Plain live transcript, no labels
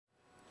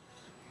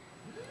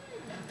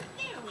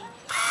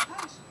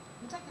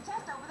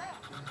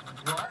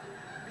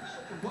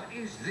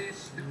is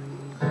this?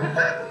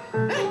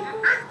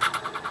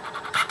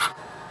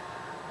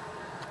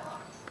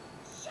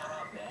 Shut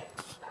up, man.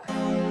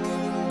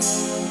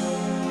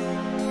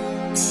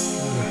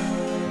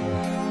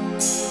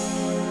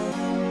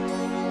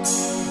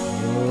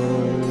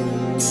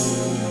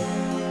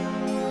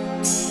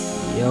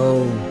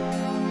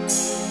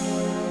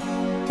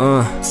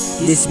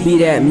 This be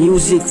that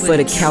music for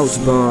the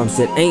couch bombs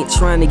that ain't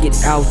trying to get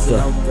out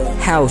the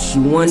house.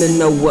 You wanna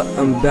know what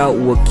I'm about?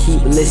 Well,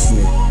 keep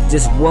listening.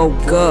 Just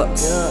woke up,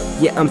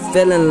 yeah, I'm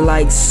feeling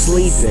like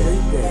sleeping.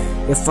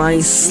 If I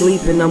ain't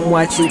sleeping, I'm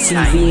watching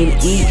TV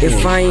and eating.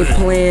 If I ain't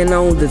playing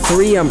on the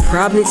 3, I'm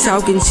probably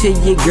talking to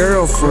your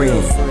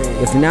girlfriend.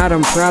 If not,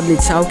 I'm probably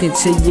talking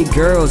to your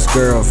girl's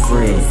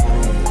girlfriend.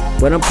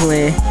 But I'm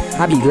playing,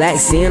 I be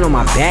laxing on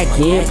my back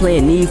end,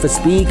 playing Need for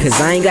Speed,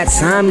 cause I ain't got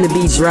time to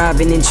be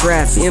driving in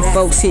traffic. And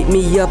folks hit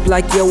me up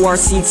like, yo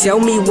RC, tell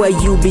me where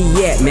you be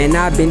at. Man,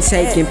 I've been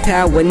taking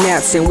power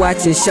naps and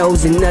watching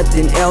shows and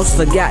nothing else.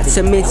 Forgot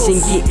to mention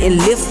getting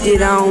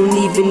lifted, I don't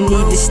even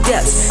need the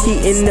steps.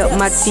 Heating up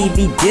my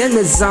TV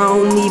dinners, I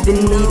don't even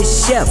need a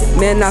chef.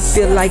 Man, I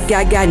feel like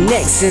I got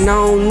next and I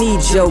don't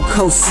need your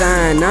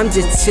cosign. I'm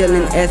just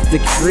chilling at the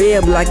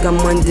crib like I'm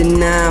under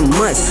 9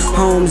 months.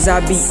 Homes, I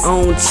be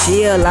on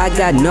chill, I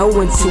got no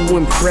one to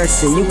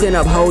impress, and you can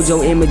uphold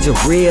your image of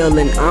real,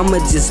 and I'ma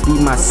just be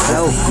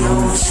myself. I be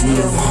on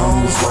chill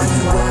homes while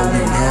you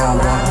wildin' out.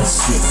 I be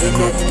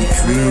sitting at the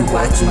crib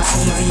watching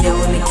TV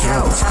on the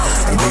couch,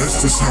 and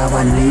that's just how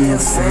I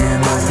live,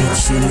 fam. I be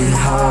chillin'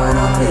 hard.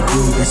 I'm that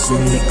dude that's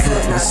in the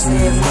cut, not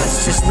saying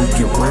much, just look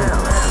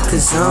around,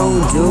 cause I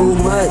don't do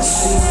much.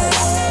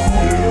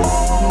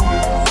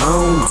 I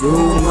don't do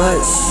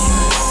much.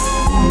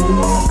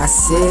 I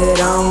said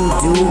I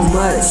don't do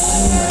much.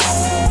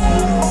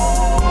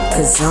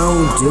 Cause I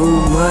don't do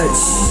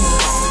much.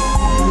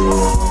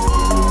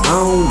 I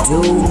don't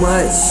do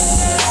much.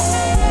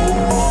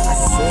 I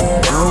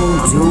said I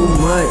don't do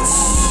much.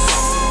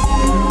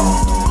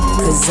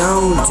 Cause I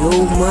don't do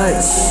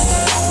much.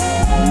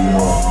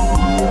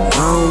 I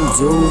don't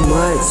do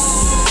much.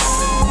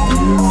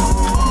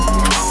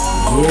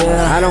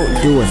 Yeah, I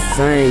don't do a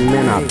thing,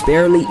 man, I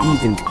barely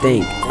even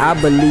think. I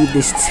believe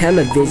this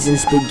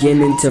television's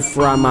beginning to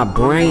fry my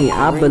brain.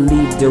 I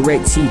believe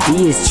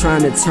DirecTV is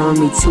trying to turn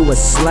me to a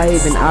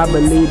slave. And I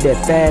believe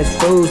that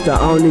fast food's the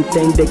only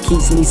thing that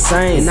keeps me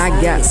sane. And I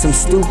got some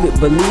stupid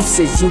beliefs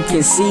as you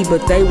can see,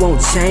 but they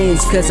won't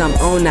change, cause I'm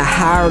on a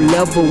higher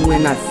level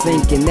when I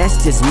think, and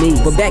that's just me.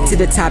 But back to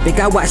the topic,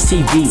 I watch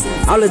TV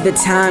all of the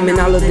time and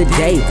all of the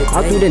day,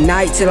 all through the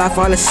night till I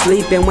fall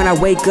asleep, and when I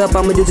wake up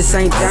I'ma do the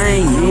same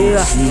thing, yeah.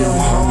 Chill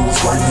homes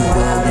while you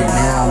wildin'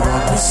 out.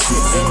 I be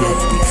sitting at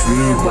the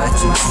crib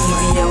watching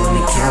TV on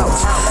the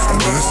couch, and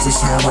that's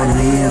just how I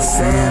live,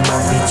 fam. I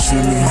be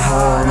chillin'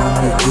 hard. I'm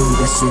that dude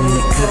that's in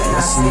the cut,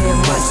 not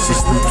saying much,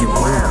 just look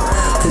around,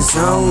 cause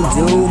I don't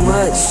do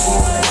much.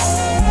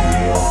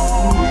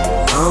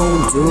 I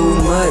don't do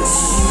much.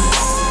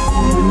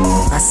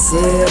 I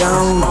said I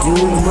don't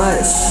do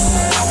much.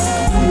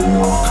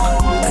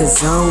 Cause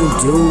I don't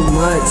do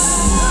much.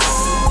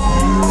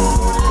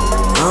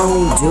 I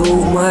don't do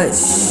much.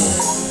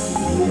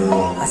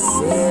 I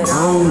said I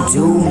don't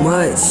do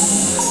much.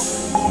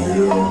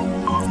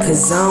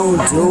 Cause I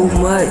don't do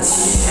much.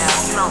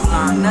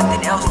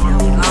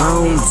 I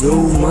don't do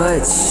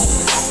much.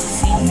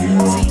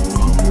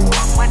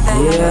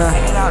 Yeah.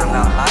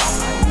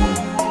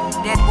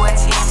 That boy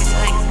Tim is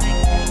ugly.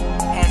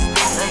 Has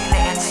been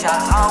ugly and shall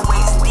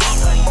always be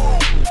ugly.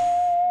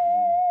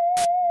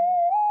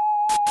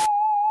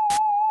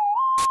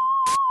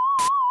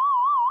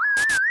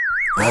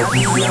 I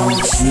be on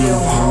chill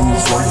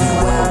homes while you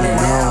wildin'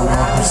 out. I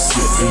be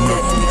sitting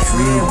at the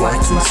crib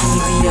watching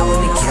TV on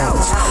the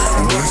couch,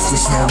 and that's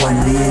just how I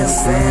live,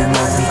 fam. I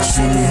be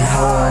chillin'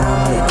 hard.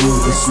 I'm that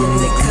dude that's in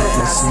the cut,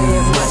 not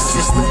saying much,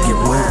 just look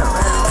around,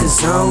 cause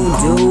I don't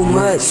do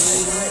much.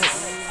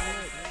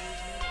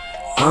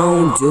 I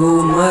don't do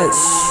much.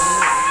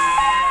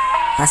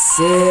 I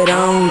said I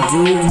don't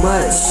do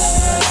much.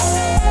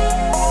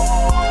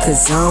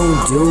 Cause I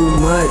don't do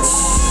much.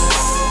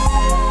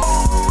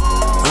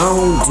 I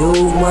don't do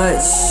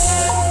much.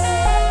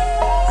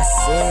 I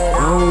said I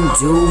don't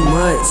do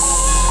much.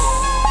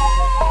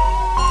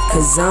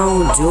 Cause I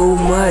don't do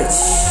much.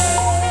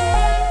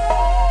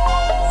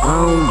 I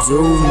don't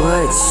do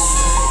much.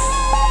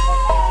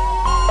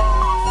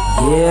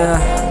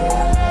 Yeah.